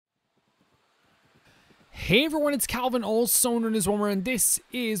Hey everyone, it's Calvin, also known as Romer, and this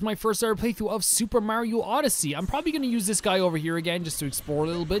is my first ever playthrough of Super Mario Odyssey. I'm probably going to use this guy over here again just to explore a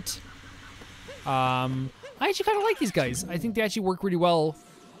little bit. I actually kind of like these guys. I think they actually work really well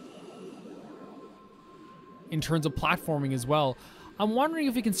in terms of platforming as well. I'm wondering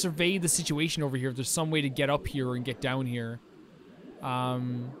if we can survey the situation over here, if there's some way to get up here and get down here.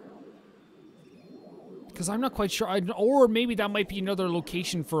 Because I'm not quite sure. Or maybe that might be another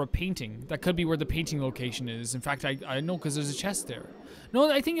location for a painting. That could be where the painting location is. In fact, I know because there's a chest there. No,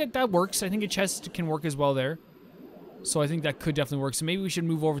 I think that works. I think a chest can work as well there. So I think that could definitely work. So maybe we should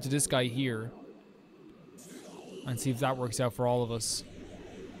move over to this guy here. And see if that works out for all of us.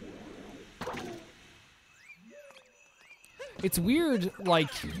 It's weird,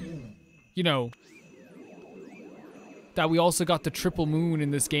 like, you know, that we also got the triple moon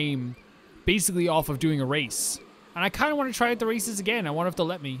in this game. Basically off of doing a race. And I kind of want to try out the races again. I wonder if they'll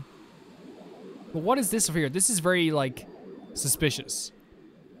let me. But what is this over here? This is very, like, suspicious.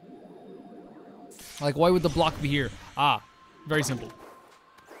 Like, why would the block be here? Ah, very simple.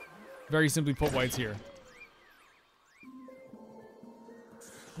 Very simply put why it's here.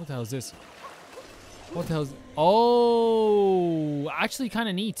 What the hell is this? What the hell is... Oh, actually kind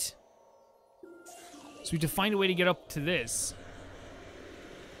of neat. So we have to find a way to get up to this.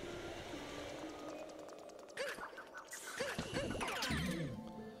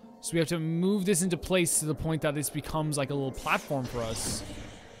 So we have to move this into place to the point that this becomes like a little platform for us.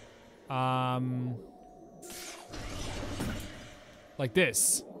 Like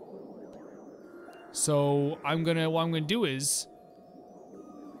this. So what I'm gonna do is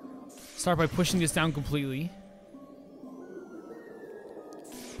start by pushing this down completely.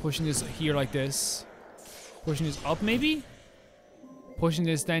 Pushing this here like this. Pushing this up maybe? Pushing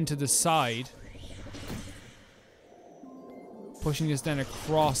this then to the side. Pushing this then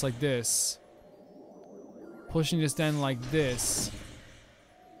across like this. Pushing this then like this.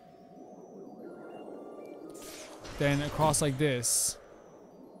 Then across like this.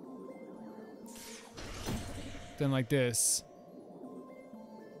 Then like this.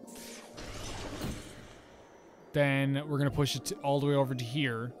 Then we're gonna push it all the way over to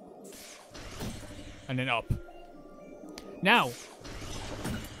here. And then up. Now,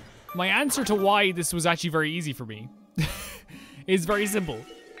 my answer to why this was actually very easy for me is very simple.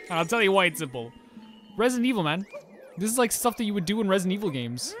 And I'll tell you why it's simple. Resident Evil, man. This is like stuff that you would do in Resident Evil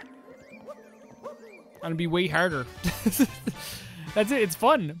games. And it'd be way harder. That's it, it's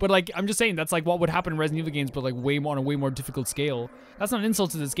fun. But like, I'm just saying, that's like what would happen in Resident Evil games, but like on a way more difficult scale. That's not an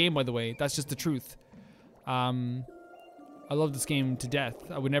insult to this game, by the way. That's just the truth. I love this game to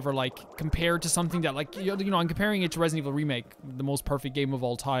death. I would never like compare it to something that like, you know, I'm comparing it to Resident Evil Remake, the most perfect game of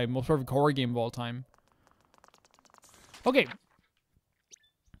all time, most perfect horror game of all time. Okay.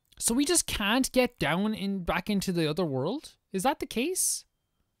 So we just can't get down back into the other world? Is that the case?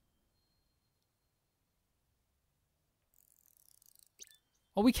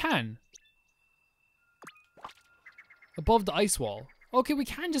 Oh, we can. Above the ice wall. Okay, we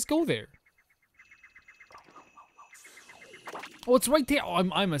can just go there. Oh, it's right there. Oh,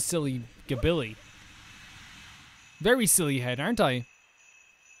 I'm a silly gabilly. Very silly head, aren't I?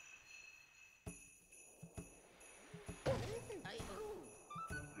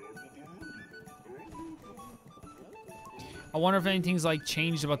 I wonder if anything's like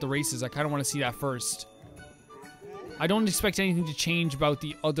changed about the races. I kind of want to see that first. I don't expect anything to change about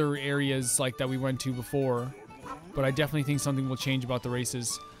the other areas like that we went to before, but I definitely think something will change about the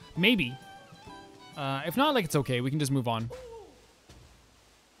races. Maybe. If not, like, it's okay. We can just move on.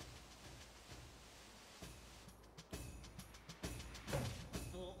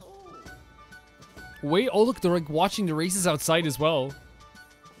 Wait, oh look, they're like watching the races outside as well.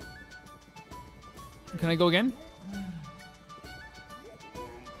 Can I go again?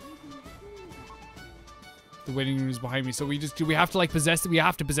 The waiting room is behind me, so we have to like possess it. We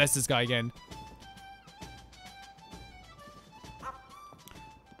have to possess this guy again.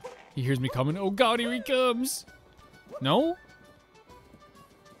 He hears me coming. Oh god, here he comes. No?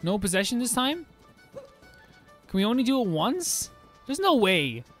 No possession this time? Can we only do it once? There's no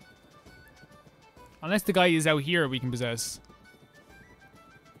way. Unless the guy is out here, we can possess.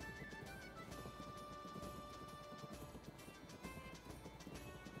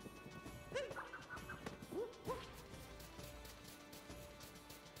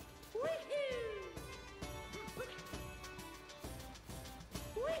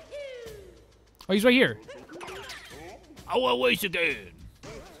 Oh, he's right here. Oh, wait again.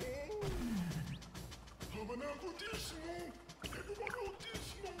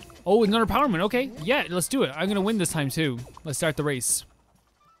 Oh, another power moon. Okay, yeah, let's do it. I'm gonna win this time too. Let's start the race.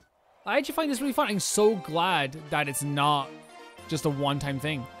 I actually find this really fun. I'm so glad that it's not just a one-time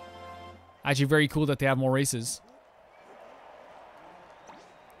thing. Actually, very cool that they have more races.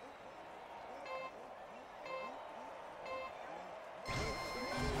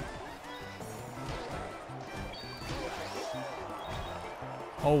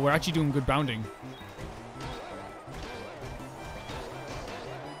 Oh, we're actually doing good bounding.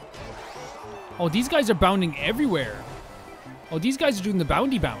 Oh, these guys are bounding everywhere. Oh, these guys are doing the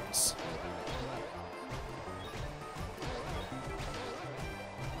boundy bounce.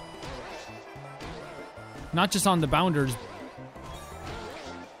 Not just on the bounders.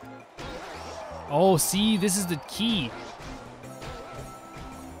 Oh, see, this is the key.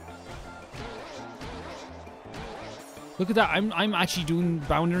 Look at that. I'm actually doing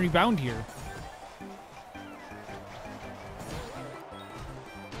boundary bound here.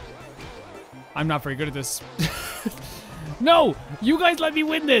 I'm not very good at this. No! You guys let me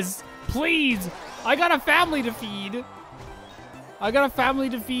win this! Please! I got a family to feed! I got a family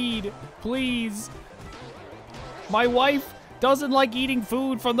to feed! Please! My wife doesn't like eating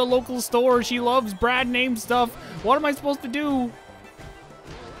food from the local store. She loves brand name stuff. What am I supposed to do?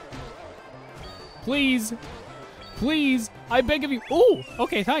 Please! Please! I beg of you! Oh!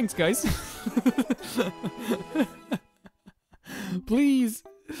 Okay, thanks, guys. Please!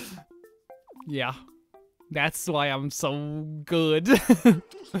 Yeah. That's why I'm so good.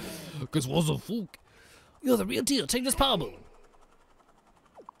 Cause what's a fluke? You're the real deal. Take this power boom.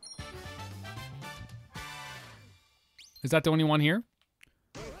 Is that the only one here?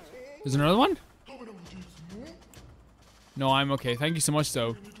 Is there another one? No, I'm okay. Thank you so much,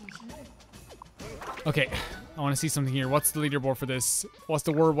 though. Okay, I want to see something here. What's the leaderboard for this? What's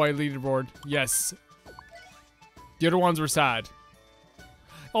the worldwide leaderboard? Yes. The other ones were sad.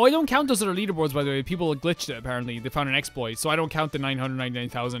 Oh, I don't count those other leaderboards, by the way. People glitched it, apparently. They found an exploit. So I don't count the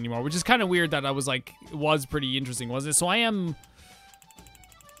 999,000 anymore, which is kind of weird that I was like, it was pretty interesting, wasn't it? So I am...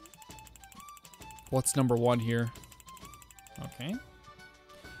 What's number one here? Okay.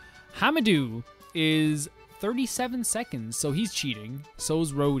 Hamadou is 37 seconds, so he's cheating.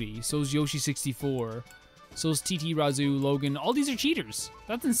 So's Rhodey. So's Yoshi64. So's TT Razoo, Logan. All these are cheaters.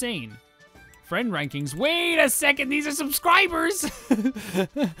 That's insane. Friend rankings. Wait a second, these are subscribers!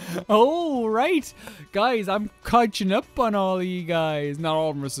 Oh, right. Guys, I'm catching up on all of you guys. Not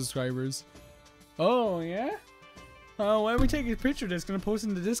all of them are subscribers. Oh, yeah? Oh, why don't we take a picture of this? Gonna post it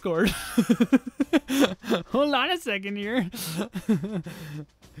in the Discord. Hold on a second here.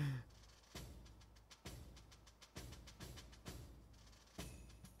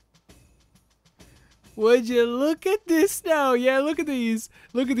 Would you look at this now? Yeah, look at these.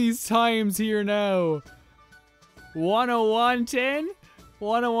 Look at these times here now. 101.10?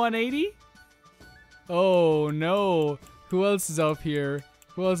 101.80? Oh, no. Who else is up here?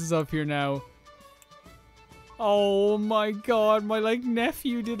 Who else is up here now? Oh my god, my like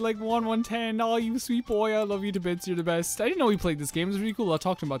nephew did like 110. Oh, you sweet boy, I love you to bits, you're the best. I didn't know he played this game, it was really cool. I'll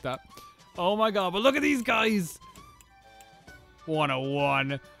talk to him about that. Oh my god, but look at these guys.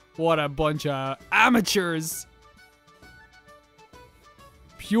 101. What a bunch of amateurs.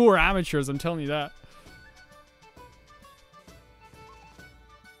 Pure amateurs, I'm telling you that.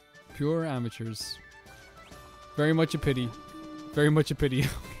 Pure amateurs. Very much a pity. Very much a pity.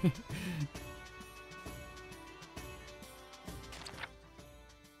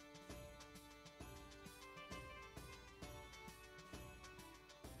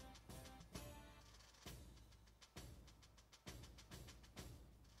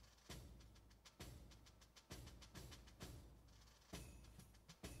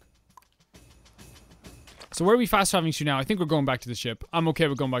 So where are we fast traveling to now? I think we're going back to the ship. I'm okay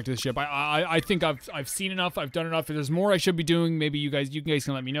with going back to the ship. I think I've seen enough. I've done enough. If there's more I should be doing, maybe you guys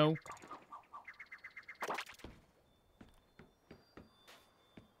can let me know.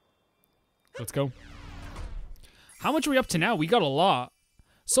 Let's go. How much are we up to now? We got a lot.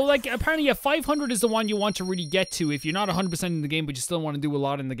 So like apparently, yeah, 500 is the one you want to really get to if you're not 100% in the game, but you still want to do a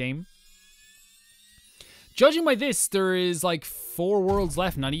lot in the game. Judging by this, there is like 4 worlds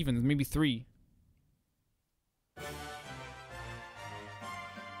left. Not even, maybe 3.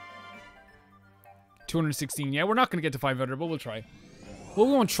 $216. Yeah, we're not gonna get to 500, but we'll try. Well,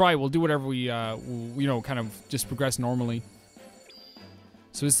 we won't try. We'll do whatever we, you know, kind of just progress normally.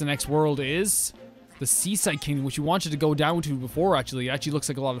 So the next world is the Seaside Kingdom, which we wanted to go down to before. Actually, it actually looks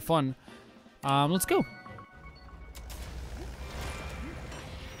like a lot of fun. Let's go.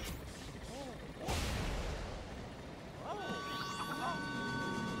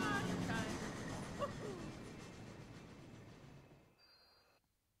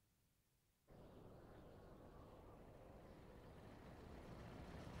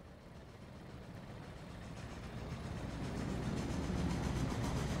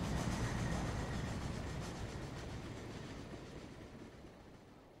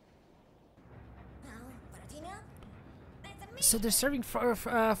 So they're serving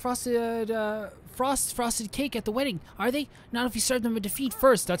frosted cake at the wedding, are they? Not if you serve them a defeat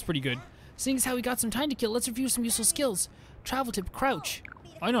first. That's pretty good. Seeing as how we got some time to kill, let's review some useful skills. Travel tip, crouch.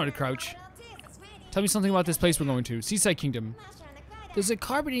 I know how to crouch. Tell me something about this place we're going to. Seaside Kingdom. There's a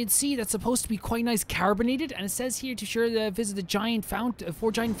carbonated sea that's supposed to be quite nice carbonated, and it says here to sure to visit the giant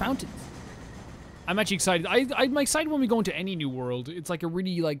four giant fountains. I'm actually excited. I'm excited when we go into any new world. It's like a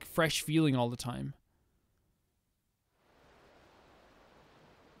really like fresh feeling all the time.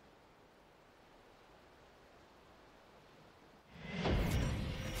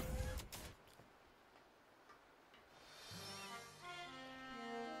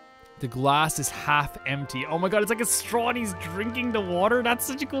 The glass is half empty. Oh my god, it's like a straw and he's drinking the water. That's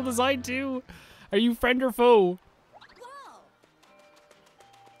such a cool design too. Are you friend or foe?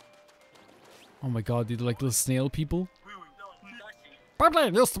 Oh my god, they're like little snail people.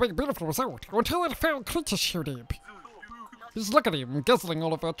 Badland used to be a beautiful resort until it found creatures showed up. Just look at him, guzzling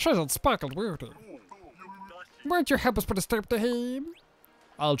all of our treasured sparkled water. Won't you help us put a stop to him?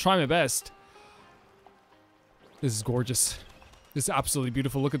 I'll try my best. This is gorgeous. This is absolutely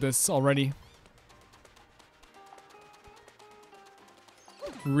beautiful. Look at this already.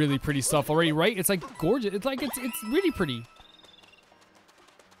 Really pretty stuff already, right? It's like gorgeous. It's like it's really pretty.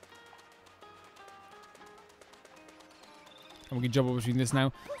 And we can jump over between this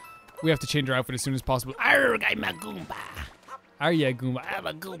now. We have to change our outfit as soon as possible. Arrgh, I'm a Goomba. Are you a Goomba? I'm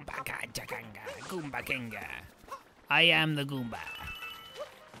a Goomba Kanga, Goomba Kinga. I am the Goomba.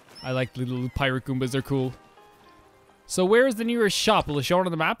 I like the little pirate Goombas. They're cool. So where is the nearest shop? Will it show it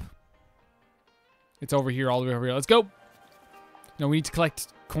on the map? It's over here, all the way over here. Let's go. No, we need to collect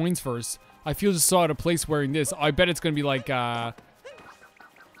coins first. I feel just saw at a place wearing this. I bet it's gonna be like a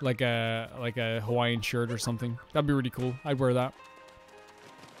Hawaiian shirt or something. That'd be really cool. I'd wear that.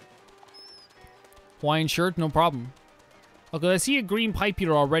 Hawaiian shirt, no problem. Okay, I see a green pipe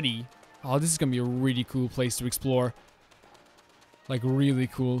here already. Oh, this is gonna be a really cool place to explore. Like really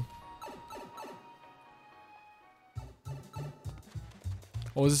cool.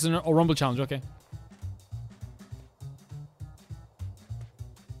 Oh, is this a Rumble challenge? Okay.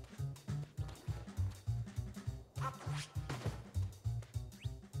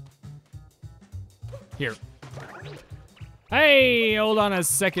 Here. Hey, hold on a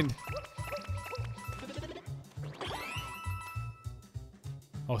second.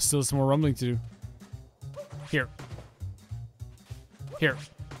 Oh, still some more rumbling to do. Here. Here.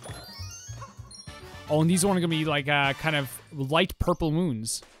 Oh, and these are only gonna be like kind of light purple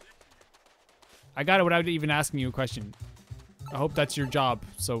moons. I got it without even asking you a question. I hope that's your job,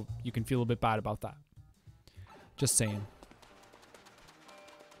 so you can feel a bit bad about that. Just saying.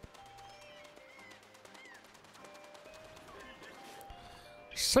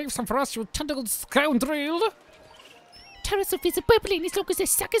 Save some for us, you tentacled scoundrel! Terrace of visibility as long as the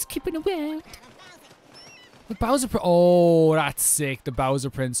suckers keeping around. The Bowser Prince. Oh, that's sick. The Bowser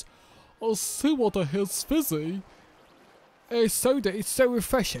Prince. I'll see what the hell's fizzy. A soda is so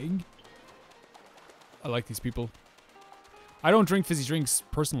refreshing. I like these people. I don't drink fizzy drinks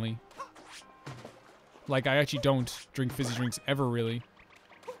personally. Like, I actually don't drink fizzy drinks ever, really.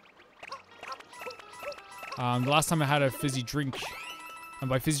 The last time I had a fizzy drink, and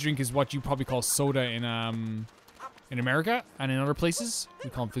by fizzy drink is what you probably call soda in America and in other places. We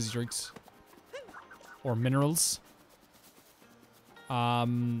call them fizzy drinks. Or minerals.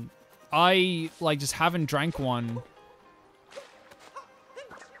 I, like, just haven't drank one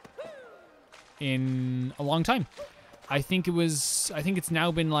in a long time. I think it's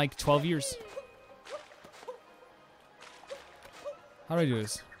now been, like, 12 years. How do I do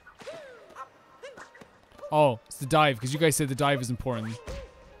this? Oh, it's the dive, because you guys said the dive is important.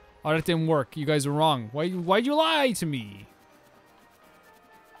 Oh, that didn't work. You guys are wrong. Why'd you lie to me?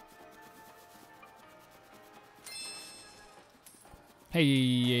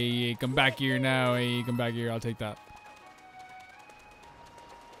 Hey, come back here now. Hey, come back here. I'll take that.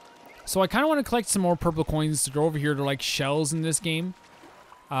 So I kind of want to collect some more purple coins to go over here to like shells in this game.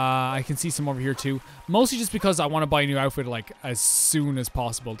 I can see some over here too. Mostly just because I want to buy a new outfit like as soon as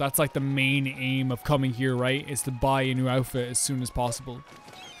possible. That's like the main aim of coming here, right? Is to buy a new outfit as soon as possible.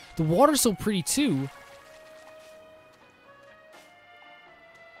 The water's so pretty too.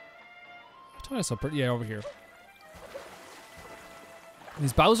 I told you it's so pretty. Yeah, over here.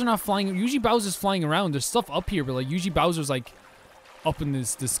 These Bowser not flying. Usually Bowser's flying around. There's stuff up here, but like usually Bowser's like up in the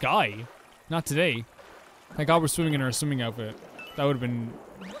sky. Not today. Thank God we're swimming in our swimming outfit. That would have been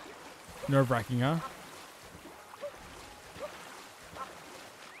nerve-wracking, huh?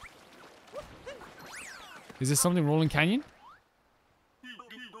 Is this something Rolling Canyon?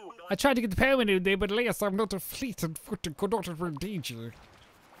 I tried to get the power in there, but alas, I'm not a fleet-footed foot and could not outrun danger.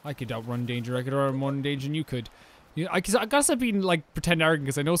 I could outrun danger. I could outrun more danger than you could. I gotta stop being, like, pretend arrogant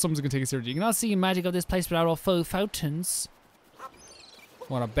because I know someone's gonna take it seriously. You cannot see the magic of this place without all full fountains.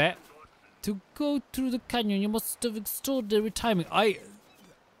 Wanna bet? To go through the canyon, you must have extraordinary timing.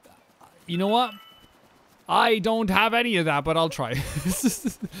 You know what? I don't have any of that, but I'll try.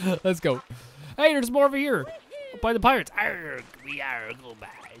 Let's go. Hey, there's more over here. By the pirates. Arrgh, we are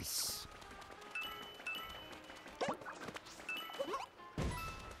Goombas.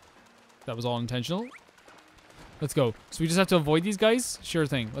 That was all intentional. Let's go. So we just have to avoid these guys? Sure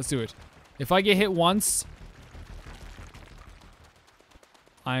thing. Let's do it. If I get hit once,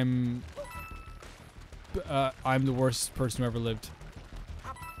 I'm the worst person who ever lived.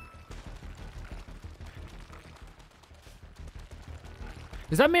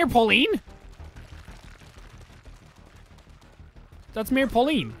 Is that Mayor Pauline? That's Mayor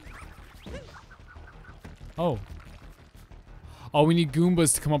Pauline. Oh. Oh, we need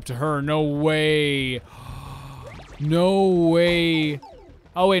Goombas to come up to her. No way. No way.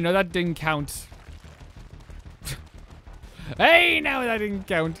 Oh, wait, no, that didn't count. Hey, no, that didn't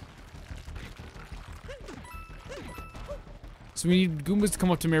count. So we need Goombas to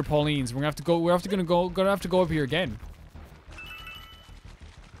come up to Mayor Pauline's. We're gonna have to go. We're gonna have to go up here again.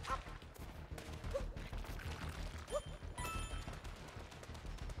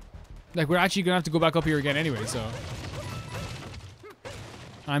 Like, we're actually gonna have to go back up here again anyway, so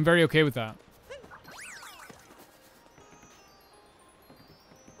I'm very okay with that.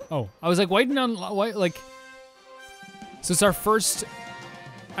 Oh, I was like, why like, so it's our first,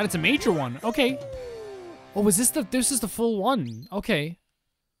 and it's a major one. Okay. Oh, this is the full one. Okay.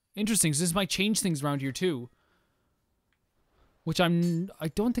 Interesting. So this might change things around here too. Which I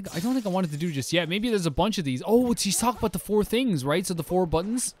don't think I wanted to do just yet. Maybe there's a bunch of these. Oh, she's talking about the 4 things, right? So the 4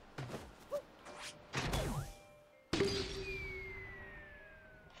 buttons.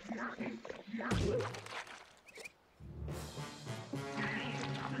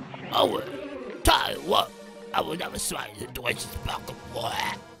 Oh, tell you what, I will never swallow the Deutsche Sparkle boy.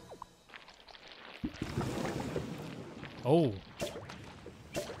 Oh.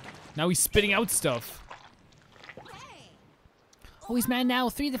 Now he's spitting out stuff. Oh, he's mad now.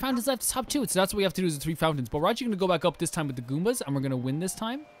 3 of the fountains left, top 2. So that's what we have to do is the 3 fountains. But we're actually going to go back up this time with the Goombas, and we're going to win this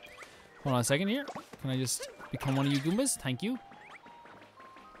time. Hold on a second here. Can I just become one of you Goombas? Thank you.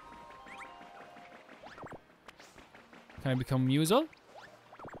 Can I become you as well?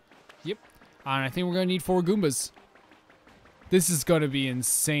 Yep. And I think we're going to need 4 Goombas. This is going to be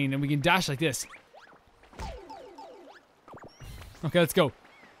insane. And we can dash like this. Okay, let's go.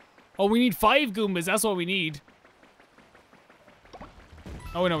 Oh, we need 5 Goombas. That's what we need.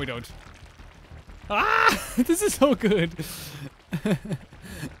 Oh, no, we don't. Ah! This is so good.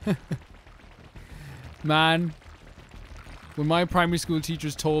 Man. When my primary school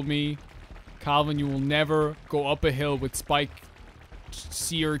teachers told me, Calvin, you will never go up a hill with spiked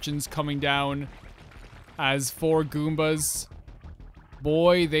sea urchins coming down as 4 Goombas.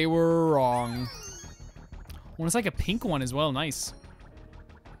 Boy, they were wrong. Oh, it's like a pink one as well. Nice.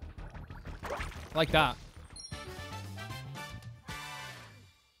 Like that.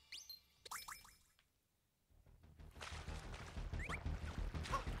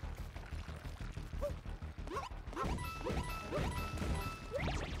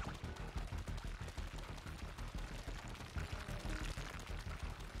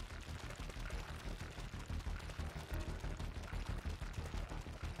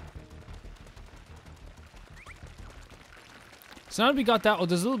 So now that we got that, oh,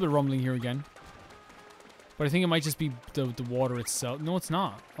 there's a little bit of rumbling here again. But I think it might just be the water itself. No, it's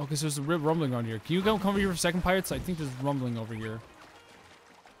not. Oh, because there's a rumbling around here. Can you come over here for a second, pirates? I think there's rumbling over here.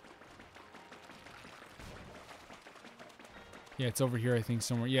 Yeah, it's over here, I think,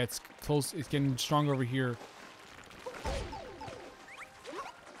 somewhere. Yeah, it's close. It's getting stronger over here.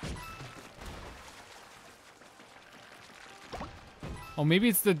 Oh, maybe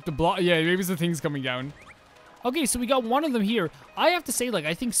it's the block. Yeah, maybe it's the things coming down. Okay, so we got one of them here. I have to say, like,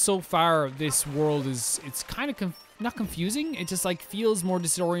 I think so far this world is, it's kind of, not confusing. It just, like, feels more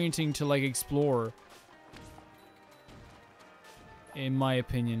disorienting to, like, explore. In my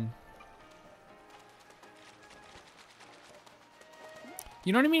opinion.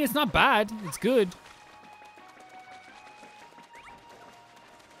 You know what I mean? It's not bad. It's good.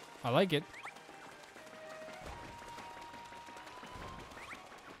 I like it.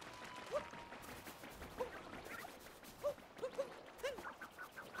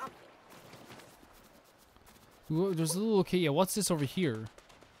 There's a little, okay, yeah, what's this over here?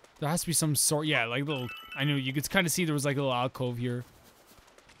 There has to be some sort, yeah, like little, I know, you could kind of see there was like a little alcove here.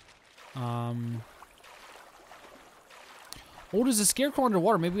 Oh, there's a scarecrow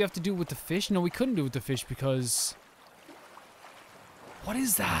underwater. Maybe we have to do it with the fish. No, we couldn't do it with the fish because... What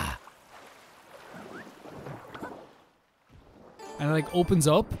is that? And it like opens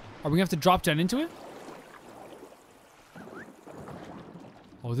up. Are we gonna have to drop down into it?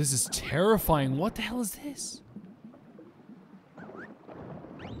 Oh, this is terrifying. What the hell is this?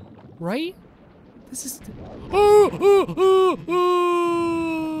 Right? This is... Oh,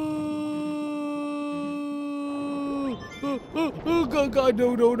 God,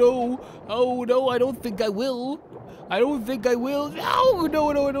 no, no, no. Oh, no, I don't think I will. I don't think I will. No,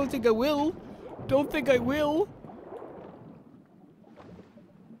 no, no, I don't think I will. Don't think I will.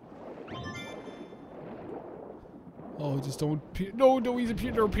 Oh, just don't appear. No, no,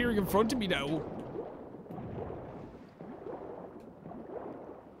 they're appearing in front of me now.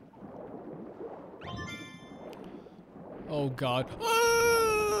 Oh, God.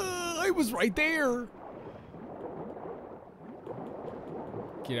 Ah, I was right there.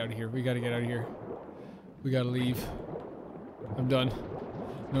 Get out of here. We gotta get out of here. We gotta leave. I'm done.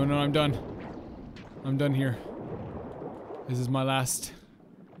 No, no, I'm done. I'm done here. This is my last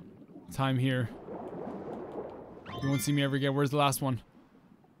time here. You won't see me ever again. Where's the last one?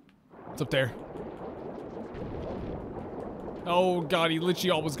 It's up there. Oh, God, he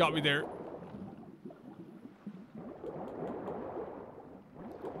literally almost got me there.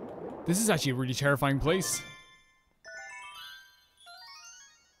 This is actually a really terrifying place.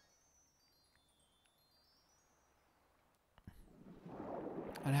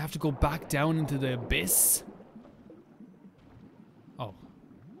 And I have to go back down into the abyss? Oh.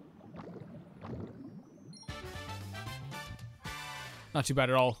 Not too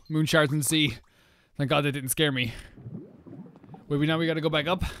bad at all. Moon shards in the sea. Thank God that didn't scare me. Wait, now we gotta go back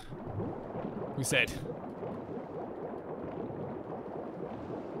up? We said.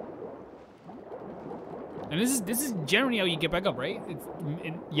 And this is generally how you get back up, right?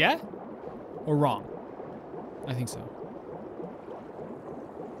 Yeah? Or wrong? I think so.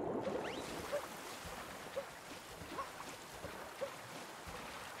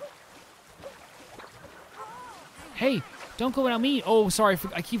 Hey, don't go without me. Oh, sorry,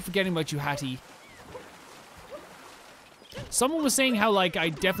 I keep forgetting about you, Hattie. Someone was saying how, like, I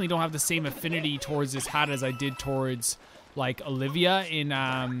definitely don't have the same affinity towards this hat as I did towards, like, Olivia in,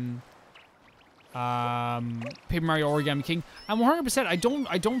 Paper Mario Origami King. And 100%, I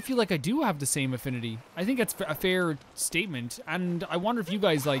don't feel like I do have the same affinity. I think that's a fair statement. And I wonder if you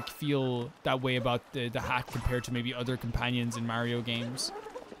guys, like, feel that way about the hat compared to maybe other companions in Mario games.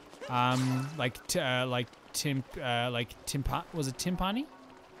 Like was it Timpani?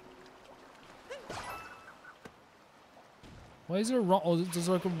 Why is there oh, there's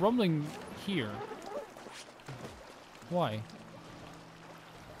like a rumbling here. Why?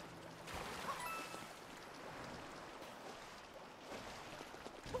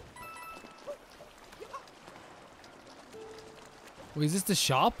 Wait, is this the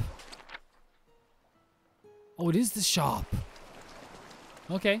shop? Oh, it is the shop.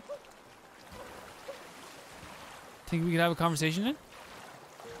 Okay. Think we could have a conversation then?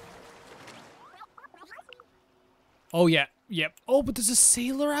 Oh, yeah. Yep. Oh, but there's a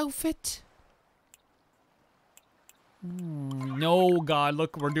sailor outfit? No, God.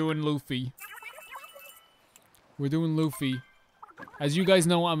 Look, we're doing Luffy. We're doing Luffy. As you guys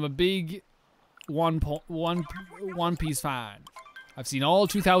know, I'm a big One Piece fan. I've seen all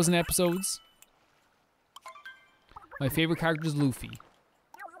 2,000 episodes. My favorite character is Luffy.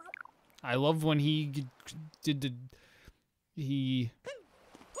 I love when he he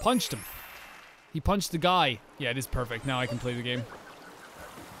punched him. He punched the guy. Yeah, it is perfect. Now I can play the game.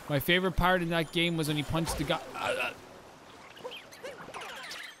 My favorite part in that game was when he punched the guy.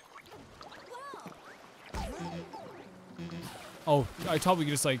 Oh, I thought we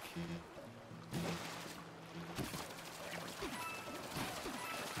could just like...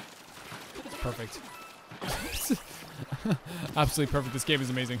 Perfect. Absolutely perfect. This game is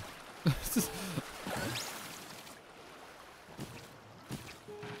amazing.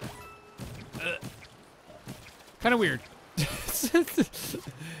 Kind of weird.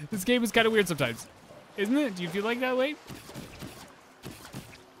 This game is kind of weird sometimes. Isn't it? Do you feel like that way?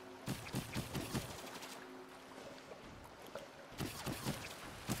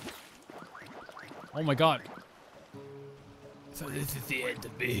 Oh my God. So this is the end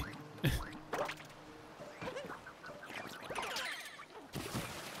of me.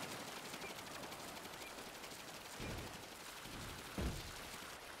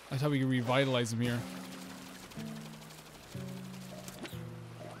 I thought we could revitalize him here.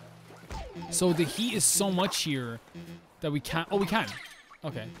 So the heat is so much here that we can't. Oh, we can.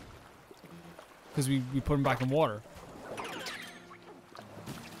 Okay. Because we put them back in water.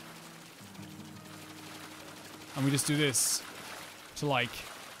 And we just do this to, like,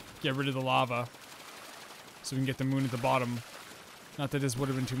 get rid of the lava. So we can get the moon at the bottom. Not that this would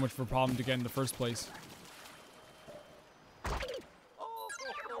have been too much of a problem to get in the first place.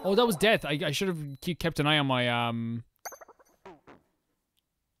 Oh, that was death. I should have kept an eye on my,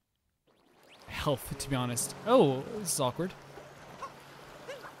 health, to be honest. Oh, this is awkward.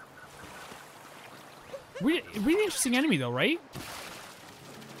 Really interesting enemy, though, right?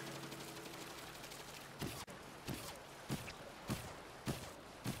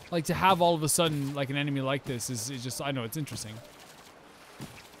 Like, to have all of a sudden, like, an enemy like this is just, I know, it's interesting.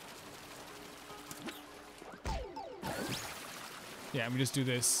 Yeah, and we just do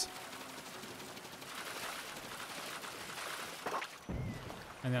this.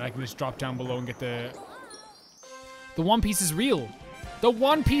 And then I can just drop down below and get the... The One Piece is real! The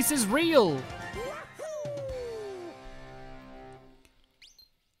One Piece is real!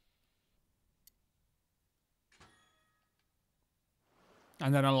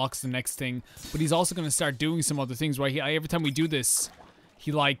 And that unlocks the next thing. But he's also going to start doing some other things, right? Every time we do this,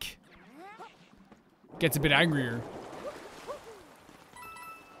 he, like, gets a bit angrier.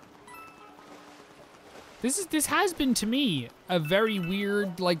 This has been, to me, a very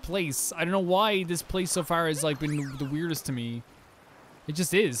weird, like, place. I don't know why this place so far has, like, been the weirdest to me. It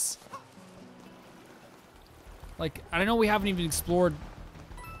just is. Like, I know we haven't even explored...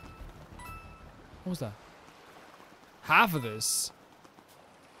 What was that? Half of this.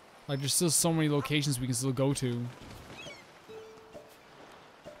 Like, there's still so many locations we can still go to.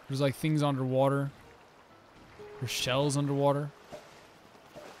 There's, like, things underwater. There's shells underwater.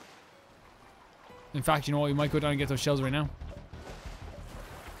 In fact, you know what? We might go down and get those shells right now.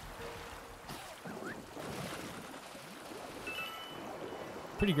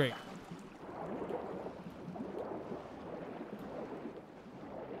 Pretty great.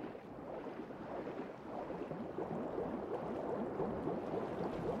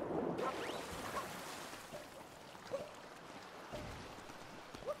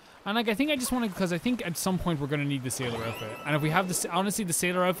 And like, I think I just want to, because I think at some point we're going to need the sailor outfit. And if we have this, honestly, the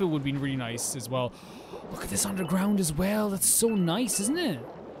sailor outfit would be really nice as well. Look at this underground as well. That's so nice, isn't it?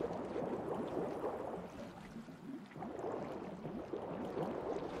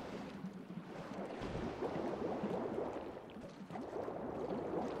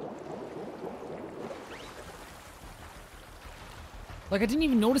 Like, I didn't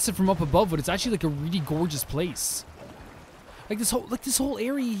even notice it from up above, but it's actually like a really gorgeous place. Like this whole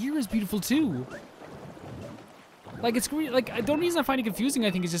area here is beautiful too. Like, it's really, like, the only reason I find it confusing,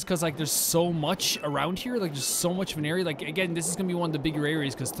 I think, is just because, like, there's so much around here. Like, there's so much of an area. Like, again, this is gonna be one of the bigger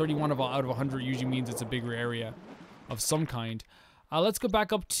areas because 31 out of 100 usually means it's a bigger area of some kind. Let's go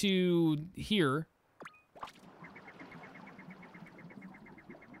back up to here.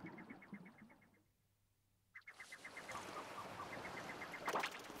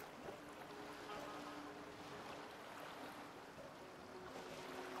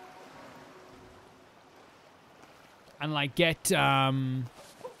 And like get where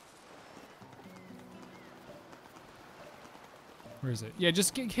is it? Yeah,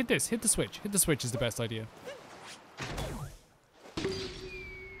 just hit this. Hit the switch. Hit the switch is the best idea.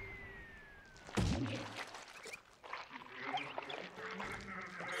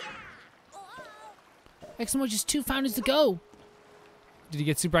 Exmo, just 2 founders to go. Did you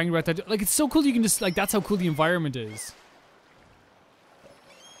get super angry about that? Like, it's so cool you can just, like, that's how cool the environment is.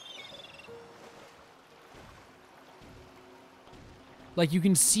 Like, you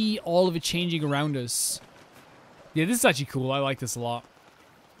can see all of it changing around us. Yeah, this is actually cool. I like this a lot.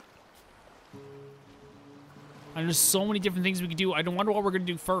 And there's so many different things we can do. I don't wonder what we're going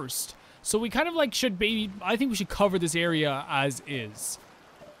to do first. So we kind of, like, I think we should cover this area as is.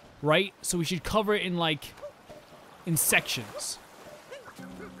 Right? So we should cover it in, like, in sections.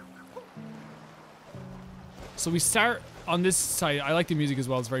 So we start on this side. I like the music as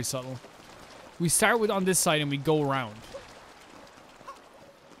well. It's very subtle. We start with on this side and we go around.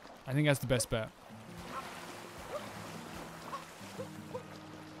 I think that's the best bet.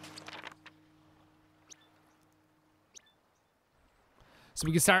 So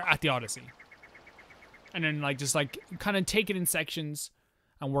we can start at the Odyssey. And then, like, just, like, kind of take it in sections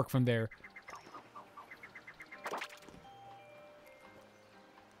and work from there.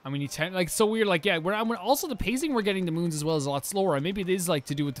 I mean, you tend, like, so weird, like, yeah, also the pacing we're getting the moons as well is a lot slower. And maybe it is, like,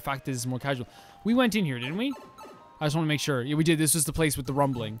 to do with the fact that it's more casual. We went in here, didn't we? I just want to make sure. Yeah, we did. This was the place with the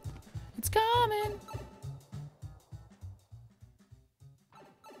rumbling. It's coming.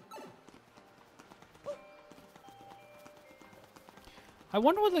 I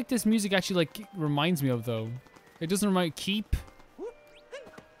wonder what like this music actually like reminds me of though. It doesn't remind keep.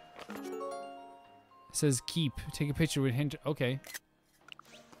 It says keep. Take a picture with hint. Okay.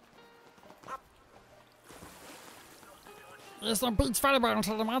 There's no beach volleyball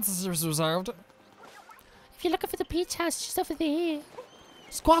until the monsters is resolved. If you're looking for the beach house, just over there.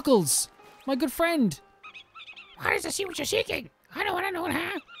 Squackles, my good friend. Why does I see what you're seeking? I know what I know,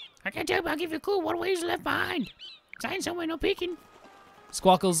 huh? I can't tell, but I'll give you a clue. What ways left behind? Sign somewhere, no peeking.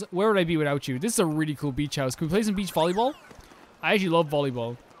 Squackles, where would I be without you? This is a really cool beach house. Can we play some beach volleyball? I actually love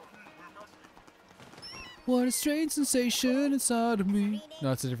volleyball. What a strange sensation inside of me. No,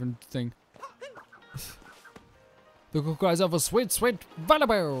 that's a different thing. The cool cries out for sweet, sweet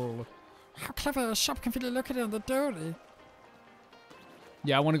volleyball. How clever a shop can really look at it on the dirty.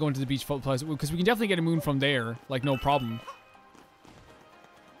 Yeah, I want to go into the beach place because we can definitely get a moon from there. Like, no problem.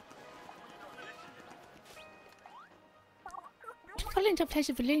 To fall into a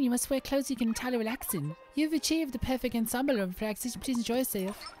pleasure balloon, you must wear clothes you can entirely relax in. You've achieved the perfect ensemble of relaxation. Please enjoy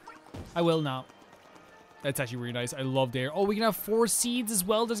yourself. I will now. That's actually really nice. I love there. Oh, we can have 4 seeds as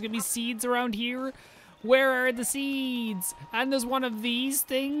well. There's going to be seeds around here. Where are the seeds? And there's one of these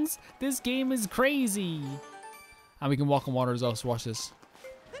things. This game is crazy. And we can walk on water as well, so watch this.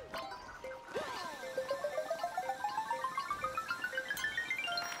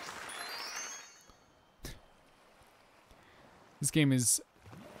 This game is,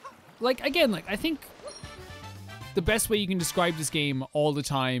 like, again, like, I think the best way you can describe this game all the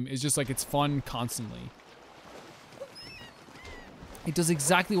time is just, like, it's fun constantly. It does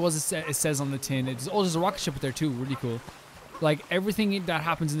exactly what it says on the tin. Oh, there's a rocket ship up there too, really cool. Like, everything that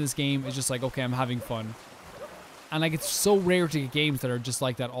happens in this game is just like, okay, I'm having fun. And, like, it's so rare to get games that are just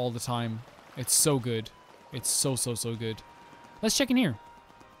like that all the time. It's so good. It's so, so, so good. Let's check in here.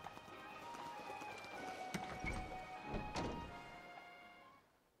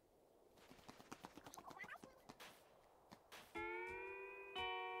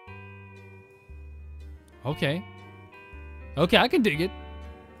 Okay. Okay, I can dig it.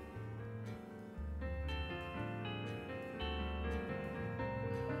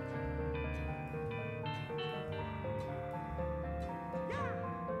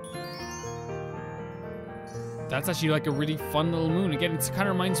 That's actually like a really fun little moon. Again, it kind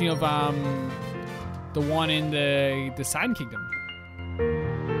of reminds me of the one in the Sand Kingdom.